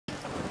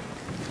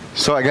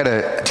So I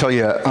gotta tell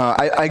you,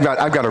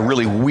 I've got a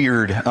really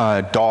weird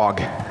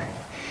dog.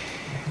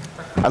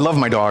 I love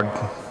my dog.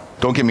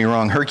 Don't get me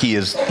wrong. Herky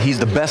he's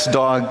the best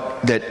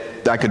dog that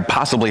I could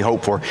possibly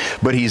hope for,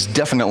 but he's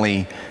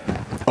definitely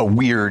a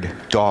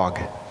weird dog.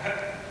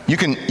 You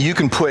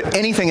can put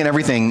anything and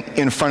everything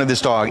in front of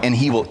this dog and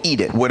he will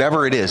eat it,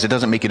 whatever it is. It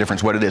doesn't make a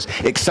difference what it is,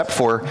 except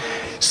for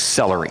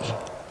celery.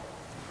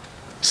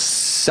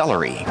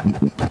 Celery.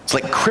 It's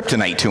like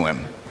kryptonite to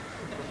him.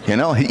 You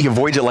know, he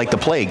avoids it like the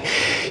plague.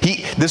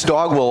 This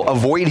dog will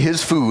avoid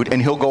his food and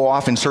he'll go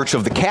off in search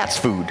of the cat's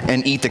food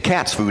and eat the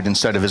cat's food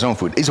instead of his own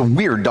food. He's a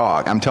weird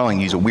dog. I'm telling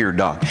you, he's a weird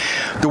dog.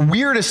 The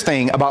weirdest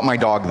thing about my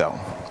dog, though,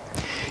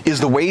 is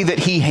the way that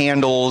he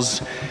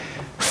handles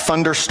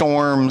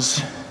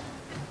thunderstorms,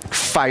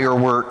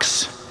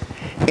 fireworks,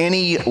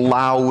 any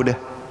loud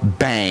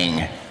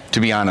bang, to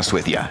be honest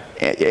with you.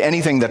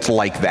 Anything that's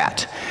like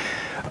that.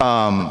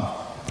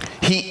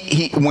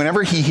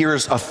 Whenever he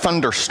hears a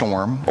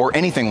thunderstorm or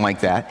anything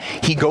like that,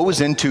 he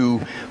goes into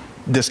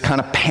this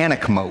kind of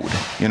panic mode,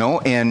 you know,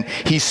 and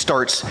he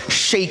starts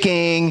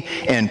shaking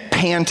and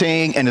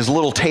panting, and his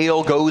little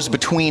tail goes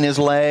between his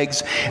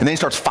legs, and then he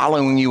starts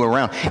following you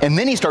around, and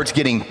then he starts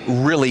getting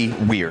really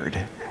weird.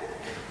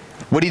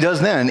 What he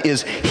does then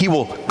is he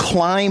will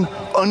climb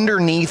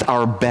underneath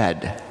our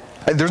bed.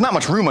 There's not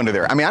much room under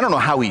there. I mean, I don't know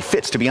how he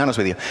fits, to be honest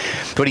with you.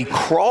 But he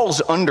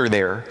crawls under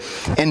there,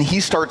 and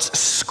he starts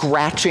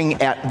scratching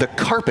at the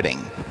carpeting.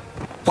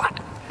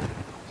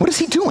 What is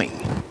he doing?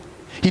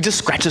 He just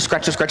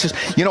scratches.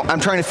 You know, I'm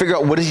trying to figure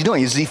out, what is he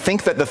doing? Does he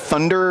think that the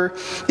thunder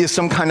is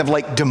some kind of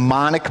like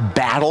demonic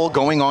battle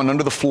going on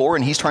under the floor,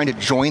 and he's trying to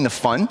join the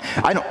fun?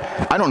 I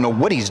don't know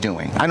what he's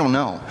doing. I don't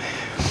know.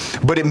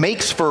 But it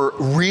makes for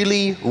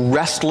really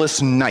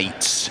restless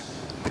nights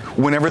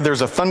whenever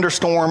there's a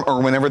thunderstorm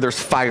or whenever there's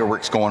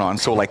fireworks going on.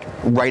 So like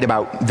right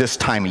about this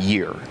time of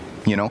year,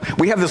 you know.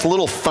 We have this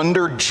little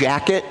thunder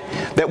jacket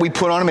that we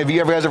put on them. Have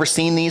you guys ever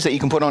seen these that you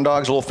can put on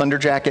dogs, a little thunder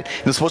jacket?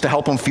 And it's supposed to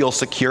help them feel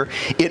secure.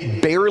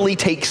 It barely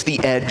takes the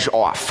edge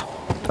off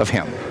of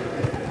him.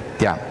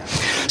 Yeah.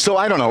 So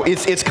I don't know.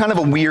 It's kind of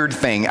a weird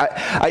thing.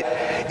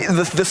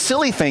 The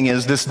silly thing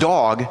is this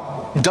dog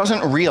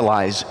doesn't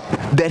realize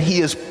that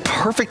he is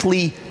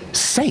perfectly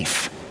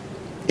safe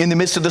in the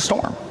midst of the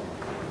storm.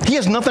 He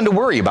has nothing to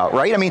worry about,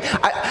 right? I mean,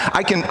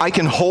 I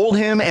can hold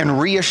him and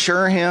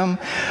reassure him.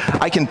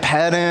 I can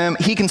pet him.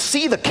 He can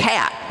see the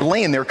cat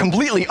laying there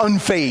completely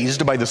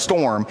unfazed by the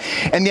storm.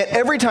 And yet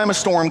every time a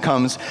storm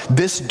comes,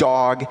 this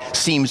dog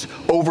seems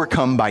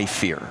overcome by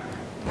fear.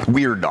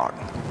 Weird dog.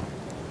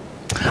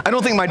 I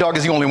don't think my dog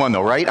is the only one,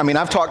 though, right? I mean,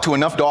 I've talked to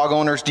enough dog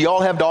owners. Do you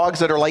all have dogs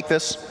that are like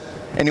this?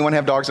 Anyone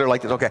have dogs that are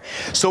like this? Okay.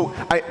 So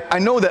I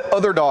know that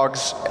other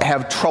dogs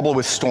have trouble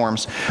with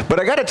storms, but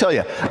I got to tell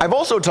you, I've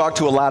also talked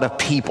to a lot of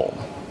people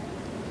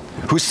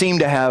who seem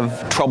to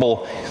have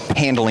trouble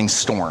handling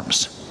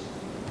storms.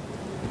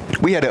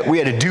 We had a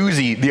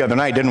doozy the other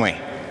night, didn't we?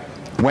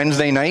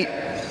 Wednesday night.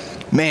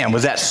 Man,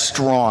 was that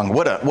strong.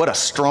 What a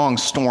strong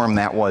storm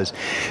that was.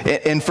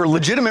 And for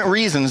legitimate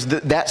reasons,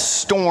 that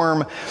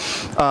storm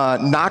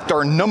knocked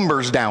our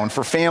numbers down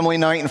for family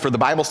night and for the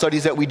Bible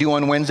studies that we do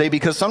on Wednesday,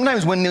 because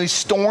sometimes when these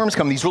storms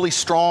come, these really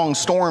strong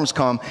storms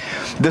come,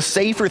 the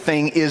safer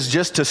thing is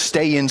just to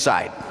stay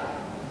inside.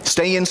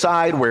 Stay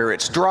inside where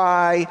it's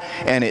dry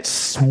and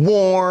it's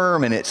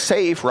warm and it's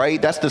safe,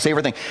 right? That's the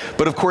safer thing.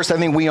 But of course, I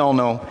think we all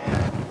know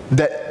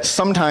that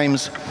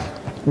sometimes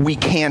we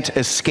can't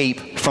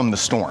escape from the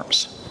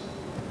storms,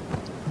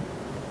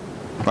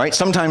 right?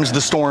 Sometimes the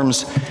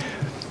storms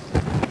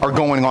are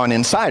going on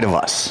inside of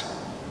us.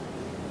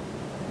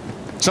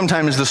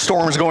 Sometimes the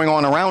storms going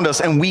on around us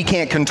and we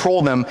can't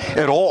control them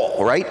at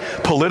all, right?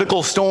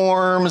 Political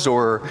storms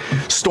or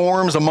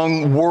storms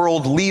among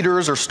world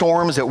leaders or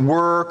storms at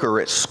work or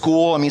at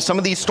school. I mean, some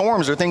of these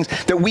storms are things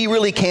that we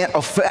really can't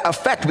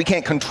affect. We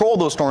can't control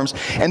those storms,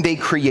 and they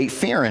create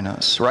fear in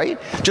us, right?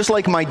 Just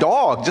like my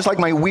dog, just like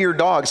my weird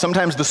dog,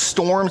 sometimes the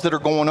storms that are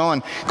going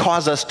on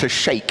cause us to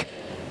shake.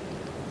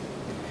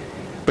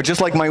 But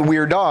just like my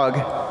weird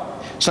dog,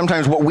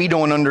 sometimes what we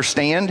don't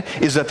understand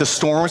is that the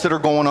storms that are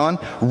going on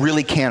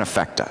really can't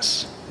affect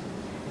us.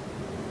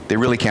 They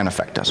really can't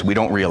affect us. We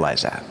don't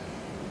realize that.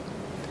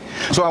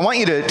 So I want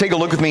you to take a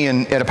look with me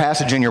at a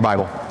passage in your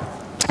Bible.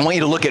 I want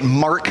you to look at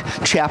Mark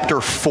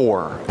chapter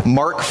 4.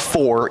 Mark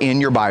 4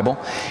 in your Bible.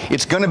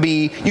 It's going to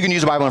be, you can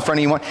use a Bible in front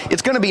of you.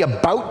 It's going to be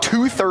about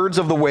 2/3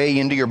 of the way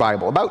into your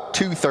Bible. About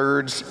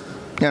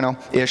 2/3, you know,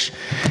 ish.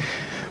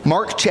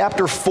 Mark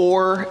chapter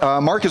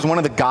 4. Mark is one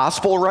of the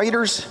gospel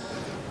writers.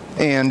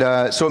 And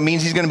so it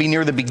means he's going to be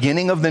near the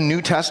beginning of the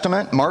New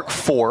Testament. Mark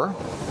 4.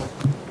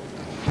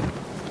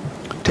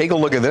 Take a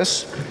look at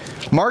this.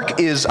 Mark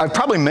is, I've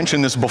probably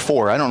mentioned this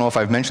before. I don't know if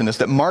I've mentioned this,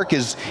 that Mark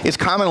it's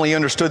commonly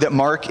understood that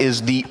Mark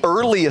is the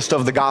earliest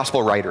of the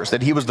gospel writers,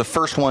 that he was the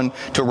first one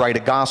to write a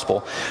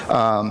gospel.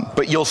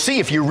 But you'll see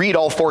if you read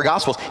all 4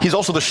 gospels, he's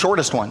also the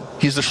shortest one.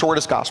 He's the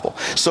shortest gospel.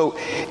 So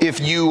if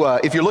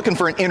you're looking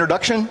for an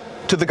introduction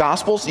to the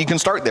gospels, you can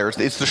start there.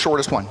 It's the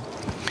shortest one.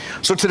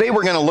 So today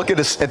we're going to look at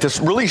this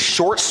really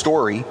short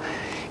story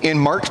in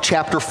Mark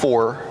chapter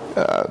 4,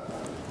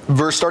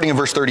 starting in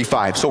verse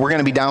 35. So we're going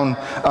to be down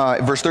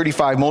verse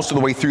 35 most of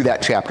the way through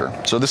that chapter.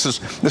 So this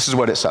is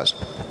what it says.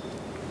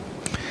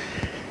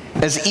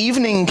 As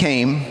evening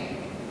came,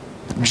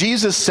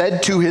 Jesus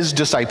said to his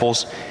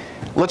disciples,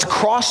 "Let's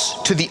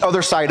cross to the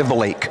other side of the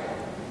lake."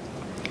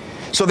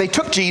 So they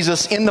took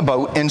Jesus in the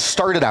boat and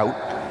started out,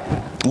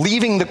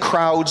 leaving the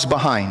crowds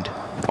behind,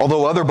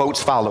 although other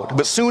boats followed.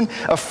 But soon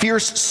a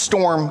fierce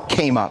storm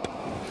came up.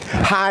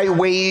 High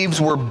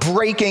waves were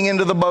breaking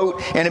into the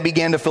boat, and it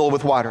began to fill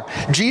with water.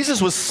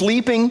 Jesus was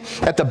sleeping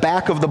at the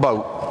back of the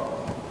boat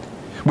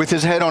with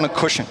his head on a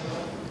cushion.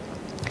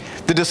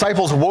 The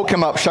disciples woke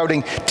him up,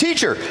 shouting,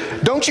 "Teacher,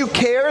 don't you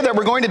care that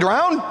we're going to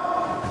drown?"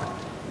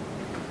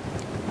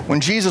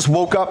 When Jesus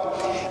woke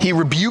up, he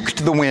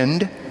rebuked the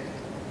wind,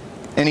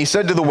 and he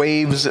said to the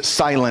waves,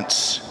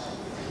 "Silence,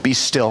 be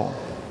still."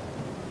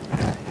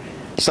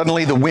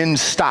 Suddenly the wind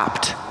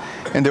stopped,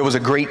 and there was a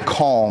great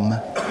calm.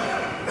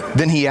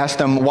 Then he asked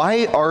them,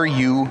 "Why are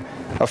you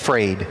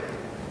afraid?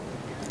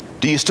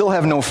 Do you still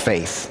have no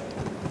faith?"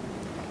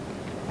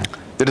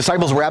 The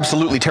disciples were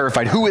absolutely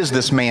terrified. "Who is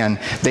this man?"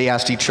 they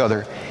asked each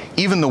other.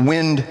 "Even the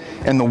wind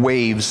and the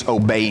waves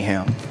obey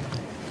him."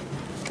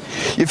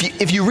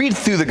 If you read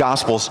through the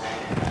Gospels,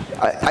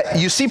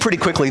 you see pretty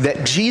quickly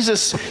that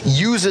Jesus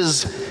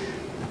uses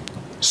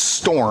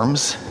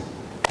storms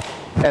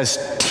as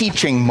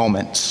teaching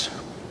moments.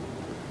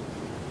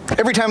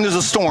 Every time there's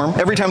a storm,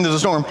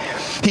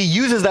 he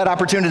uses that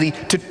opportunity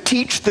to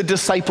teach the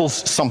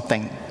disciples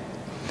something.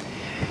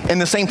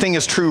 And the same thing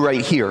is true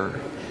right here.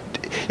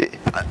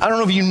 I don't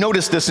know if you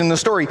noticed this in the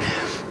story.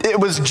 It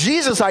was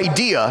Jesus'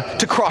 idea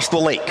to cross the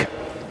lake.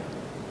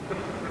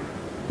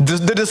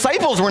 The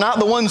disciples were not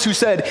the ones who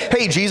said,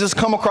 "Hey, Jesus,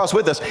 come across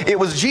with us." It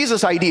was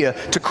Jesus' idea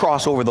to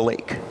cross over the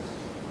lake.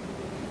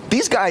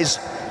 These guys,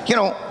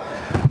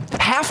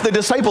 half the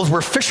disciples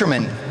were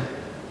fishermen.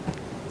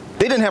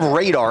 They didn't have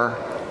radar,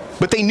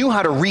 but they knew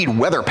how to read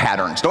weather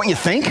patterns, don't you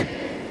think?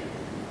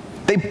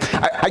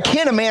 I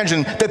can't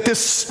imagine that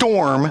this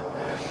storm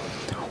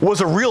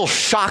was a real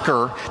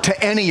shocker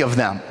to any of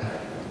them.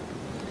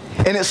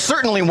 And it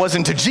certainly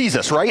wasn't to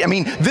Jesus, right? I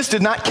mean, this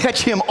did not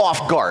catch him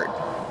off guard.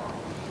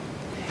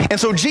 And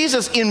so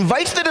Jesus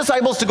invites the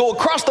disciples to go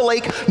across the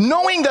lake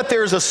knowing that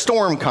there's a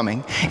storm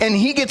coming. And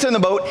he gets in the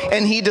boat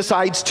and he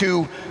decides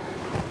to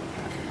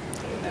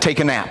take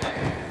a nap.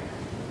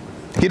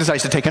 He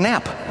decides to take a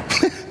nap.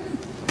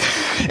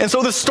 And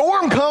so the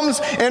storm comes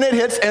and it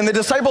hits and the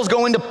disciples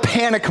go into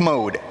panic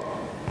mode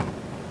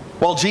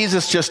while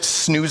Jesus just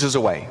snoozes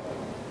away.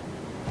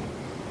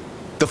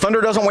 The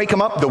thunder doesn't wake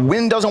him up, the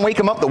wind doesn't wake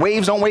him up, the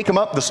waves don't wake him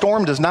up, the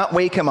storm does not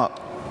wake him up.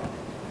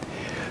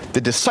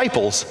 The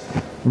disciples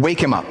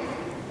wake him up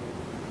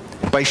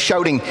by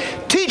shouting,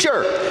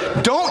 "Teacher,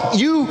 don't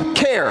you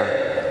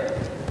care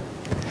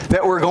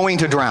that we're going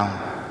to drown?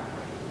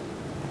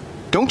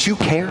 Don't you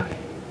care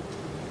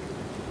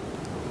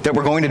that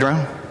we're going to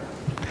drown?"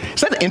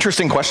 Is that an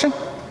interesting question?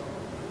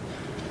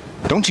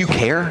 Don't you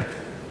care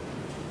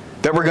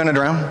that we're going to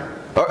drown?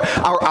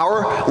 Are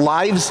our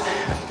lives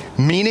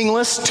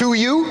meaningless to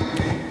you?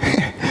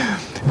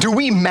 Do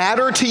we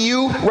matter to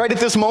you right at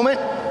this moment?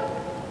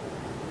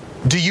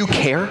 Do you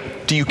care?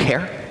 Do you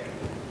care?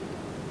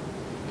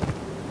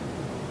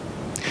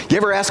 You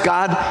ever ask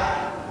God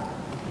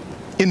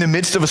in the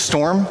midst of a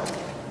storm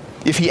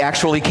if he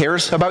actually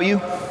cares about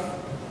you?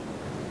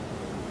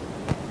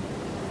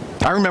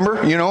 I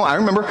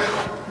remember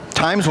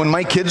times when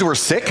my kids were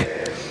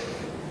sick.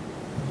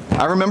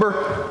 I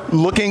remember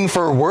looking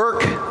for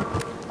work.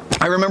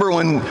 I remember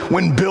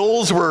when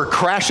bills were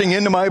crashing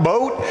into my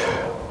boat,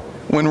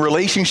 when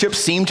relationships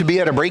seemed to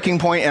be at a breaking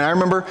point, and I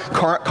remember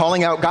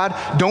calling out, "God,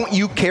 don't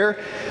you care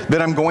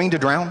that I'm going to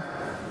drown?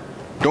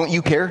 Don't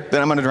you care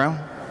that I'm going to drown?"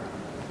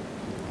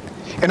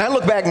 And I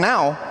look back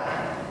now,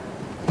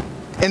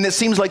 and it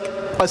seems like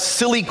a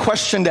silly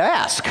question to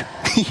ask.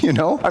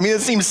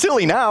 It seems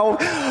silly now.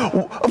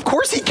 Of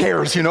course he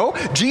cares,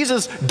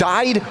 Jesus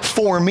died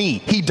for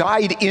me. He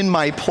died in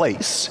my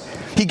place.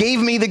 He gave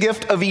me the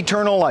gift of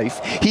eternal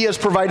life. He has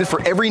provided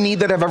for every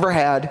need that I've ever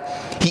had.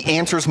 He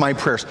answers my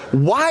prayers.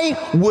 Why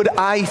would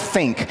I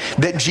think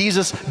that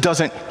Jesus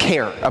doesn't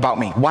care about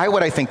me? Why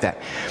would I think that?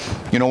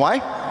 You know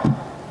why?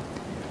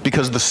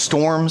 Because the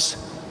storms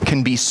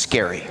can be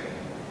scary.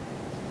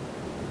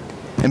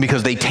 And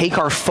because they take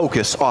our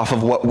focus off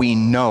of what we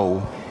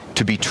know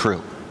to be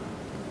true.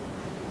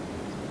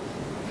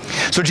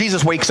 So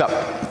Jesus wakes up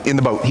in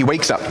the boat. He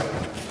wakes up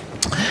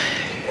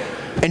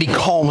and he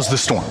calms the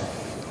storm.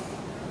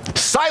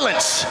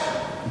 "Silence,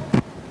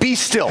 be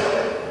still."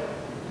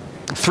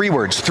 3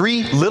 words,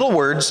 3 little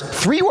words,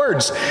 3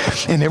 words,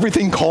 and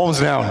everything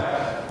calms down.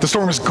 The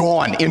storm is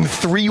gone. In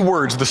 3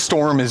 words, the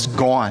storm is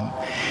gone.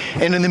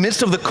 And in the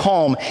midst of the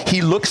calm,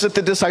 he looks at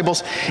the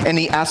disciples and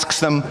he asks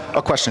them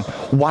a question.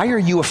 "Why are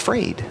you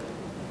afraid?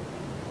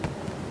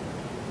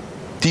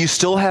 Do you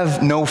still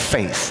have no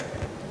faith?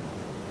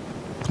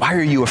 Why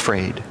are you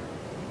afraid?"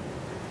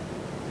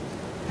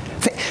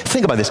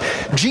 Think about this.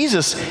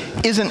 Jesus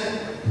isn't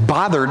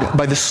bothered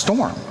by the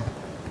storm.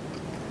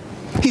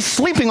 He's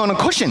sleeping on a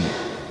cushion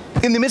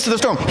in the midst of the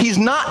storm. He's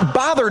not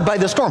bothered by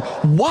the storm.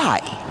 Why?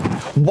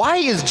 Why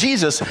is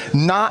Jesus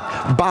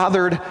not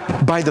bothered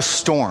by the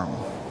storm?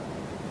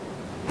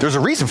 There's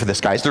a reason for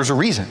this, guys. There's a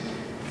reason.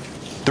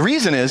 The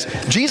reason is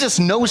Jesus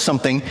knows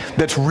something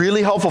that's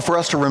really helpful for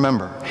us to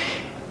remember.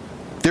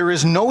 There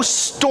is no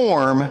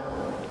storm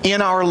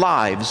in our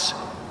lives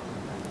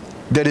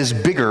that is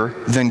bigger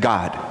than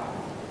God.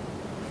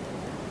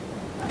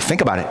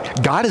 Think about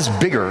it. God is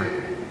bigger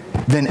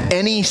than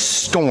any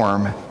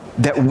storm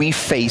that we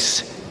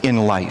face in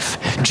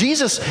life.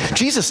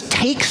 Jesus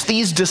takes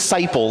these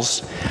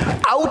disciples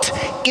out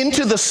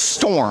into the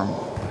storm,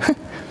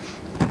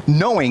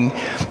 knowing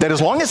that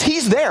as long as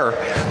he's there,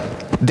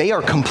 they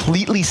are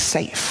completely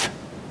safe.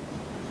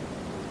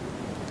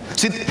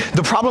 See,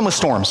 the problem with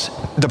storms,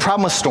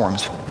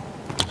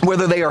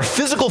 whether they are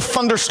physical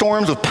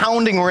thunderstorms with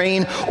pounding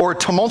rain or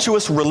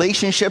tumultuous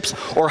relationships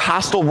or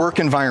hostile work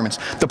environments,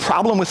 the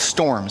problem with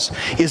storms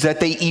is that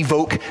they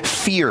evoke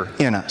fear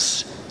in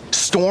us.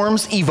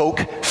 Storms evoke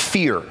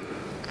fear.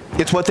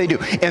 It's what they do.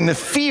 And the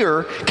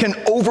fear can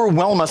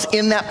overwhelm us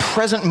in that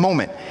present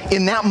moment.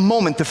 In that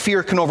moment, the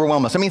fear can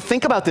overwhelm us. I mean,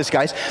 think about this,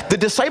 guys. The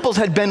disciples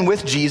had been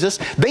with Jesus.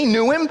 They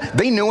knew him.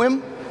 They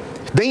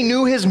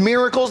knew his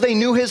miracles. They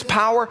knew his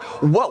power.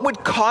 What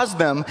would cause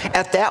them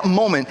at that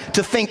moment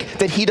to think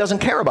that he doesn't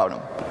care about them?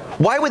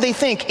 Why would they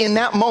think in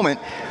that moment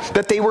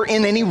that they were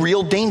in any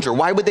real danger?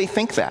 Why would they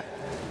think that?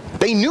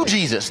 They knew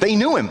Jesus. They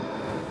knew him.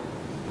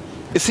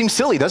 It seems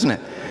silly, doesn't it?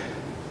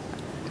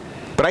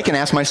 But I can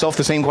ask myself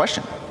the same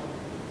question.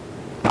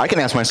 I can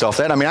ask myself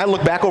that. I mean, I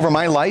look back over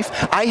my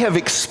life. I have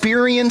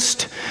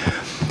experienced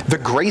the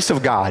grace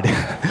of God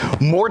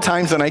more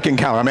times than I can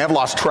count. I mean, I've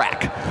lost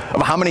track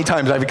of how many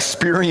times I've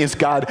experienced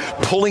God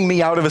pulling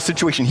me out of a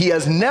situation. He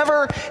has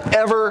never,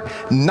 ever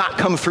not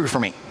come through for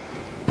me.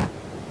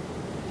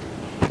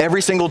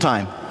 Every single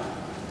time,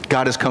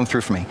 God has come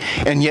through for me.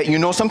 And yet, you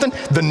know something?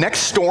 The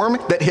next storm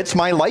that hits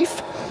my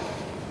life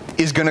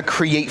is going to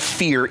create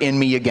fear in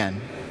me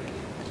again.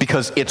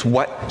 Because it's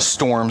what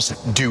storms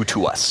do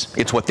to us.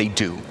 It's what they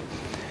do.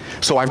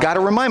 So I've got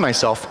to remind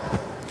myself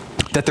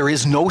that there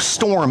is no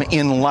storm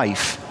in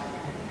life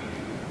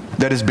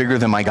that is bigger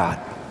than my God.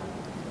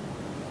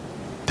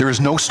 There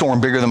is no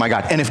storm bigger than my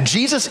God. And if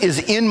Jesus is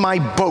in my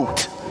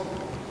boat,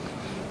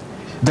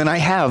 then I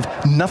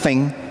have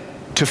nothing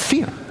to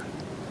fear.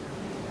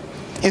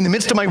 In the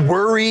midst of my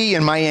worry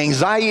and my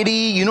anxiety,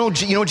 you know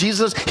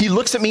Jesus, he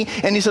looks at me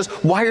and he says,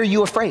 "Why are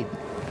you afraid?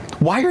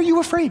 Why are you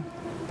afraid?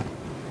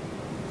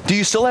 Do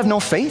you still have no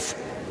faith?"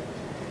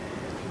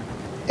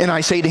 And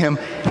I say to him,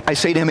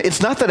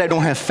 it's not that I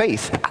don't have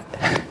faith.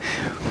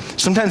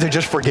 Sometimes I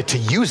just forget to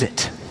use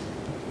it.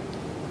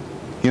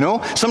 You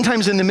know,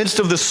 sometimes in the midst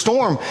of the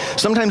storm,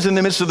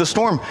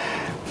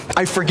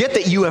 I forget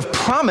that you have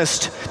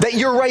promised that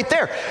you're right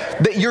there,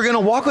 that you're going to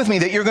walk with me,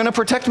 that you're going to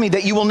protect me,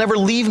 that you will never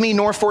leave me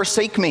nor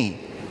forsake me.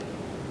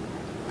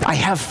 I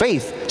have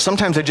faith.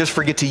 Sometimes I just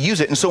forget to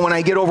use it. And so when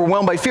I get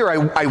overwhelmed by fear,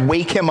 I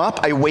wake him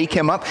up,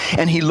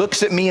 and he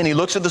looks at me and he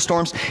looks at the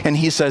storms and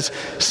he says,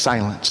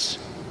 "Silence.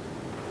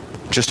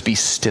 Just be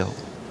still."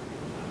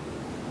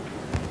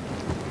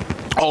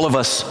 All of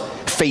us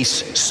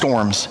face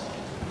storms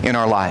in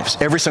our lives.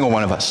 Every single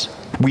one of us.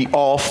 We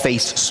all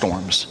face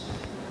storms.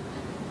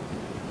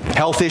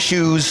 Health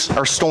issues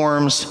are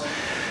storms.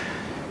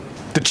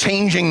 The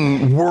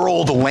changing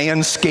world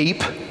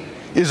landscape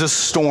is a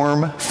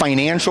storm.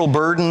 Financial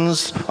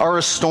burdens are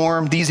a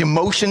storm. These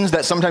emotions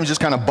that sometimes just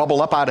kind of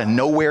bubble up out of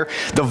nowhere.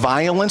 The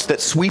violence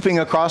that's sweeping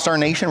across our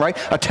nation, right?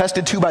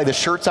 Attested to by the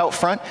shirts out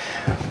front.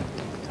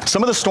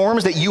 Some of the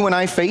storms that you and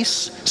I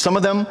face, some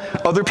of them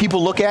other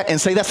people look at and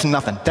say, that's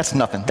nothing,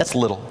 that's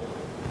little.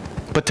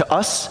 But to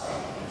us,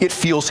 it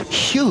feels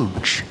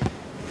huge.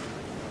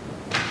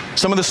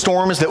 Some of the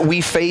storms that we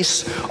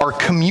face are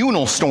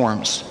communal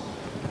storms,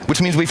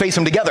 which means we face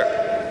them together.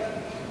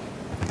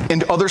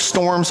 And other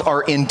storms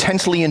are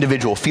intensely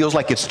individual. Feels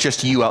like it's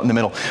just you out in the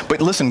middle.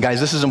 But listen, guys,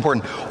 this is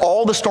important.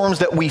 All the storms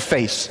that we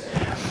face,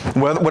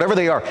 whatever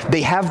they are,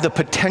 they have the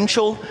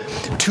potential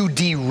to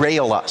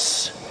derail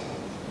us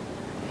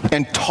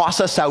and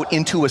toss us out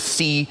into a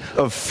sea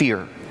of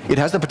fear. It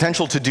has the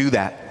potential to do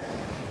that.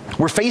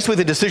 We're faced with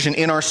a decision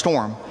in our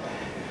storm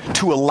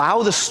to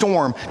allow the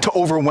storm to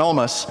overwhelm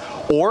us,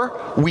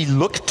 or we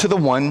look to the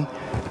one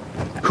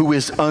who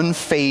is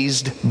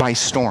unfazed by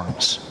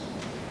storms.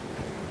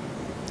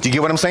 Do you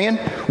get what I'm saying?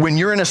 When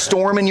you're in a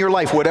storm in your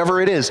life,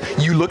 whatever it is,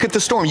 you look at the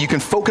storm. You can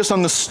focus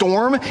on the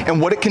storm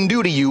and what it can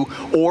do to you,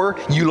 or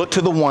you look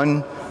to the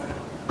one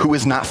who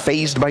is not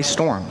fazed by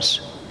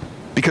storms.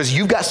 Because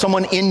you've got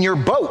someone in your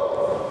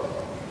boat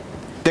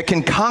that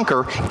can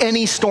conquer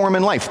any storm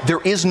in life.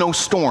 There is no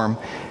storm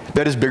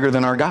that is bigger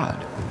than our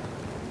God.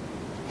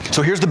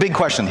 So here's the big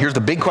question. Here's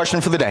the big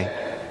question for the day.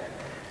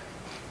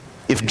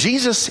 If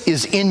Jesus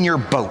is in your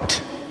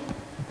boat,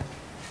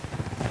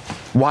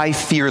 why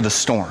fear the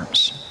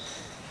storms?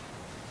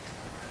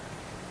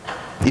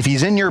 If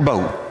he's in your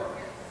boat,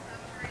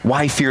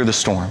 why fear the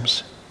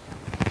storms?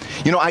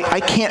 You know,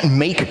 I can't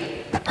make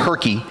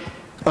Herky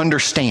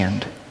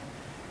understand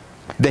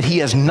that he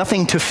has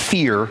nothing to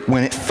fear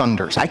when it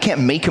thunders. I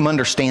can't make him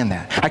understand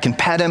that. I can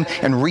pat him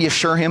and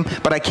reassure him,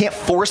 but I can't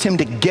force him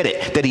to get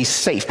it, that he's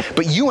safe.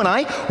 But you and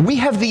I, we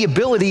have the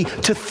ability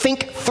to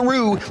think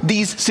through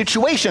these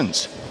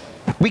situations.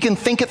 We can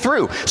think it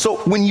through. So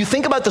when you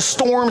think about the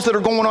storms that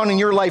are going on in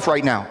your life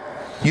right now,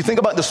 you think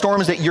about the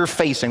storms that you're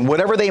facing,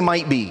 whatever they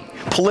might be,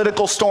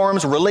 political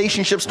storms,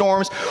 relationship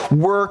storms,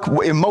 work,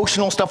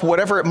 emotional stuff,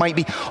 whatever it might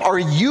be. Are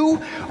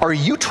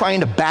you trying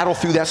to battle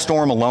through that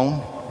storm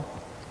alone?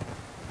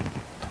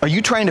 Are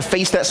you trying to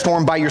face that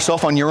storm by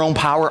yourself on your own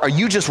power? Are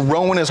you just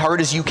rowing as hard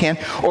as you can?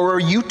 Or are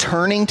you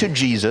turning to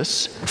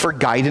Jesus for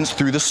guidance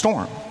through the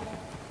storm?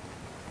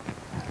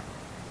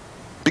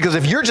 Because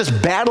if you're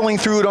just battling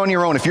through it on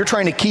your own, if you're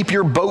trying to keep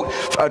your boat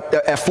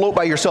afloat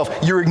by yourself,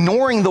 you're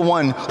ignoring the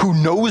one who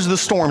knows the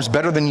storms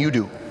better than you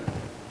do.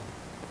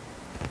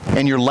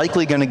 And you're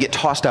likely going to get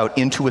tossed out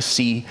into a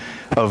sea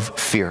of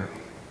fear.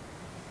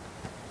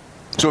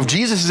 So if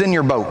Jesus is in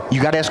your boat,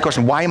 you got to ask the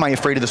question, why am I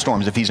afraid of the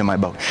storms if he's in my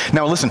boat?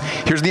 Now listen,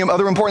 here's the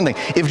other important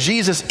thing. If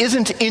Jesus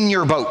isn't in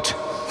your boat,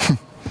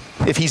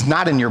 if he's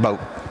not in your boat,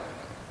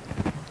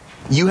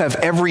 you have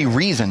every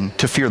reason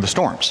to fear the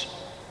storms.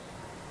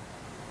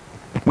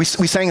 We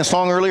sang a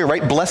song earlier,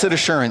 right? Blessed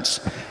assurance.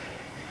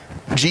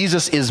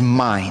 Jesus is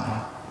mine.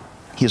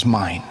 He is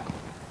mine.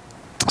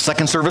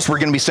 Second service, we're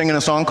going to be singing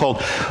a song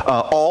called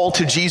All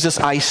to Jesus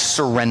I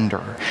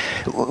Surrender.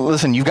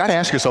 Listen, you've got to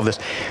ask yourself this.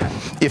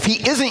 If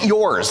he isn't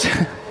yours,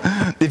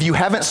 if you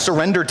haven't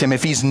surrendered to him,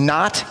 if he's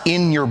not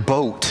in your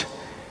boat,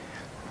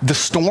 the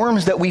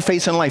storms that we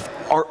face in life,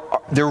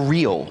 they're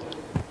real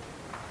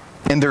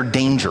and they're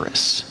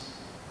dangerous.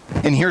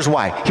 And here's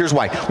why. Here's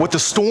why. What the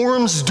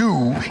storms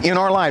do in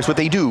our lives, what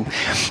they do,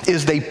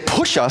 is they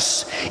push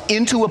us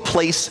into a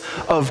place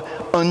of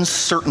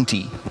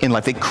uncertainty in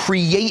life. They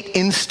create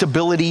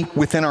instability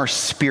within our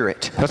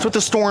spirit. That's what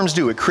the storms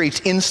do. It creates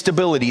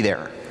instability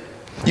there.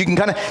 You can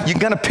kind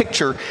of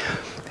picture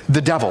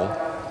the devil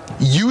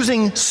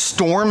using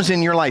storms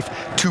in your life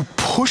to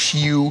push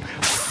you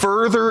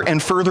further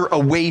and further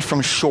away from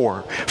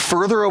shore,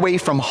 further away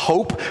from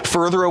hope,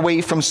 further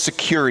away from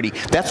security.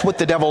 That's what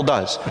the devil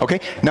does, okay?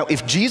 Now,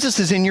 if Jesus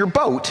is in your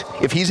boat,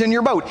 if he's in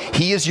your boat,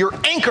 he is your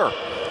anchor.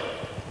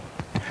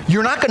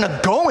 You're not going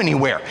to go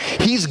anywhere.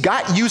 He's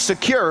got you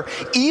secure,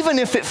 even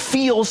if it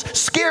feels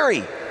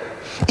scary.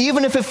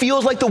 Even if it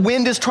feels like the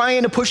wind is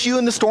trying to push you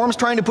and the storm's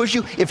trying to push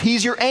you, if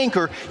he's your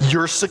anchor,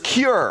 you're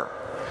secure.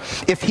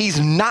 If he's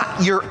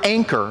not your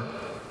anchor,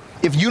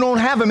 if you don't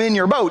have him in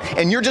your boat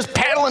and you're just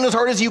paddling as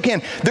hard as you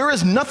can, there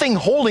is nothing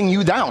holding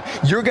you down.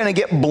 You're going to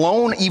get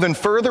blown even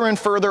further and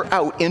further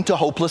out into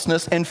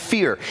hopelessness and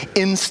fear,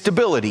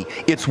 instability.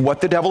 It's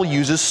what the devil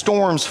uses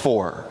storms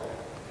for.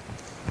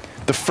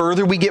 The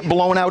further we get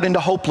blown out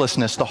into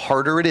hopelessness, the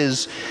harder it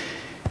is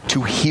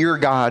to hear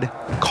God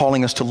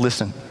calling us to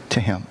listen to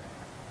him.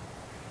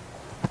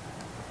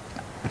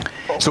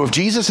 So if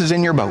Jesus is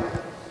in your boat,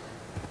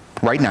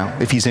 right now,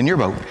 if he's in your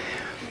boat,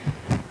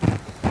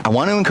 I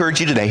want to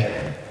encourage you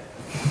today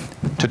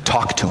to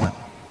talk to him.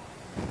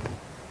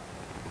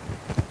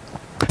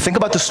 Think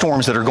about the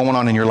storms that are going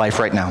on in your life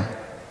right now.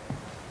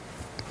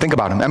 Think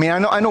about them. I mean,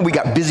 I know we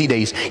got busy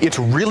days. It's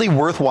really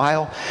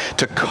worthwhile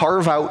to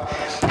carve out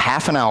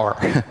half an hour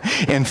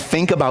and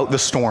think about the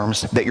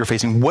storms that you're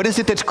facing. What is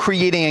it that's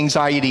creating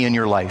anxiety in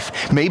your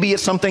life? Maybe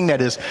it's something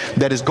that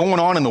is going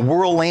on in the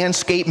world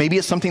landscape. Maybe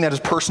it's something that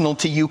is personal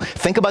to you.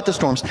 Think about the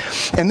storms.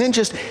 And then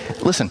just,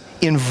 listen,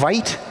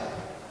 invite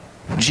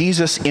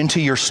Jesus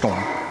into your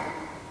storm.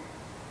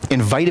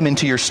 Invite him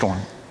into your storm.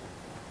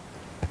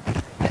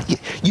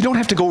 You don't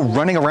have to go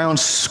running around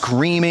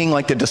screaming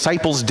like the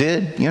disciples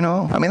did, you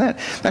know. I mean,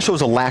 that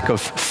shows a lack of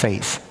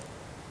faith.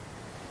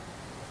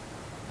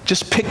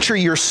 Just picture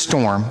your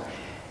storm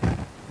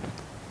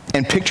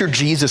and picture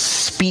Jesus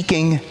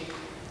speaking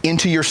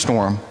into your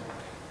storm.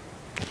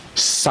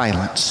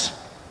 Silence.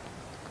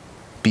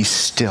 Be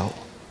still.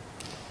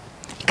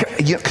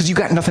 Because you've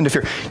got nothing to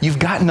fear. You've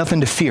got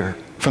nothing to fear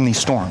from these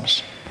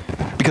storms.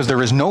 Because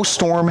there is no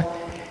storm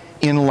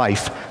in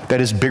life that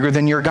is bigger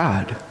than your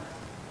God.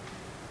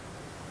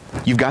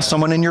 You've got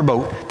someone in your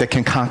boat that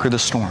can conquer the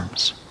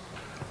storms.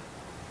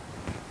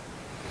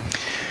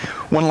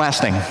 One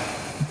last thing.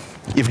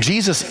 If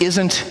Jesus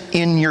isn't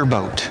in your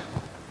boat,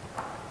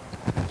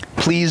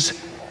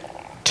 please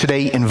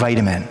today invite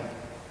him in.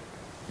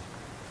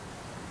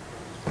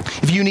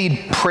 If you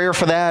need prayer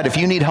for that, if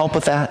you need help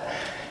with that,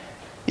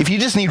 if you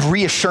just need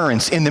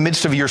reassurance in the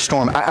midst of your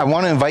storm, I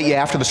want to invite you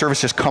after the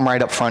service, just come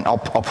right up front. I'll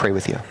pray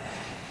with you.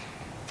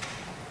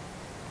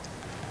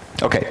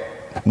 Okay,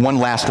 one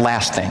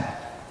last thing.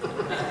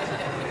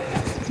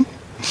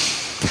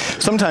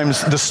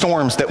 Sometimes the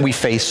storms that we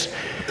face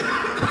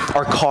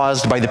are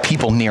caused by the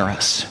people near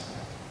us,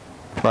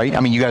 right? I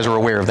mean, you guys are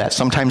aware of that.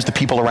 Sometimes the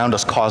people around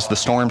us cause the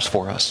storms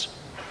for us.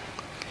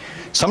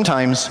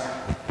 Sometimes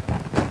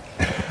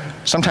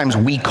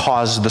we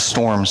cause the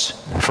storms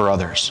for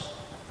others.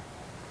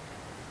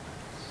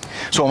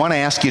 So I want to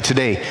ask you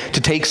today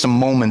to take some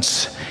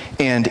moments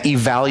and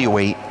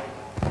evaluate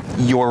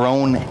your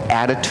own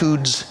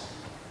attitudes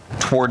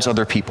towards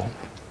other people.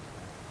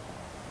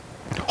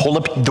 Hold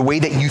up the way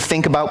that you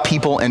think about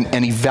people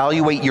and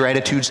evaluate your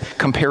attitudes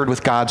compared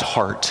with God's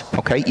heart,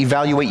 okay?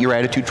 Evaluate your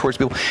attitude towards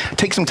people.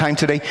 Take some time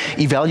today.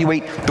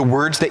 Evaluate the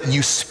words that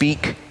you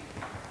speak,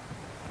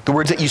 the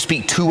words that you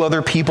speak to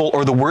other people,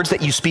 or the words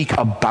that you speak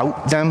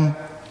about them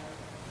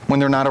when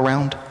they're not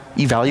around.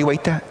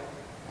 Evaluate that.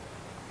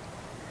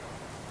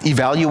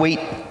 Evaluate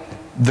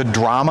the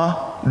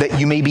drama that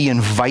you may be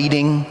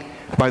inviting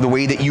by the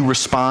way that you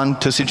respond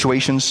to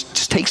situations.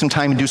 Just take some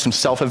time and do some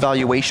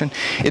self-evaluation.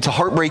 It's a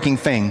heartbreaking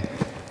thing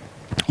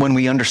when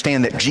we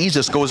understand that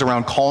Jesus goes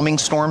around calming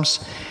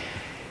storms,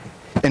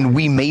 and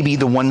we may be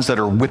the ones that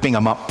are whipping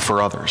them up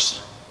for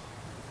others.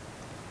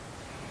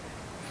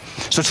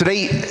 So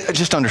today,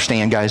 just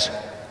understand, guys,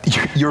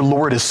 your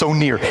Lord is so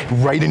near,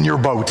 right in your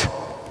boat.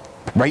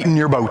 Right in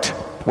your boat.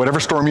 Whatever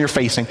storm you're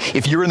facing.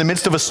 If you're in the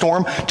midst of a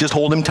storm, just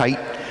hold him tight.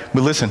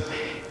 But listen,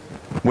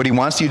 what he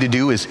wants you to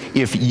do is,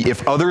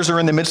 if others are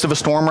in the midst of a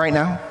storm right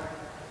now,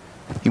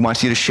 he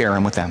wants you to share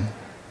him with them.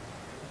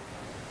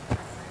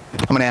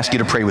 I'm going to ask you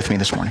to pray with me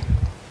this morning.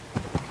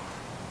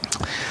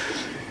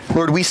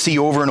 Lord, we see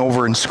over and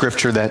over in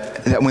Scripture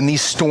that when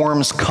these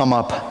storms come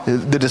up,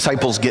 the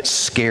disciples get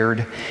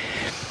scared.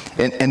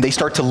 And they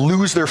start to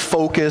lose their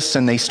focus,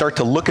 and they start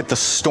to look at the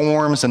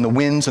storms and the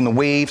winds and the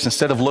waves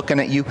instead of looking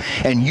at you.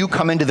 And you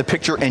come into the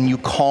picture and you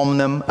calm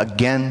them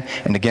again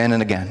and again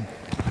and again.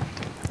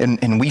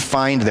 And we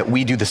find that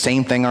we do the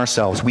same thing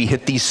ourselves. We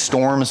hit these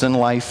storms in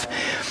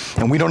life,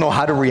 and we don't know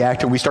how to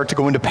react, and we start to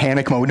go into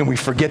panic mode, and we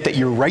forget that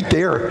you're right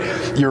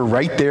there. You're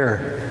right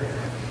there.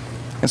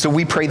 And so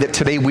we pray that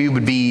today we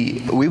would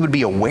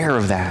be aware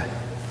of that.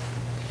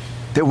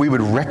 That we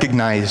would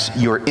recognize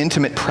your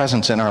intimate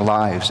presence in our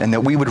lives, and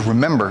that we would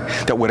remember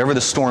that whatever the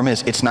storm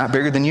is, it's not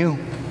bigger than you.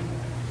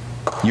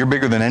 You're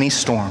bigger than any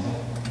storm.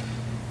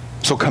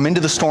 So come into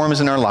the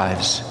storms in our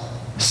lives,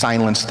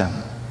 silence them,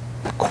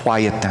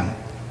 quiet them,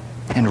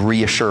 and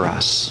reassure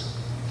us.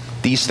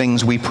 These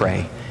things we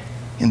pray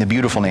in the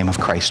beautiful name of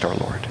Christ our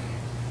Lord.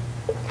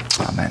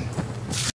 Amen.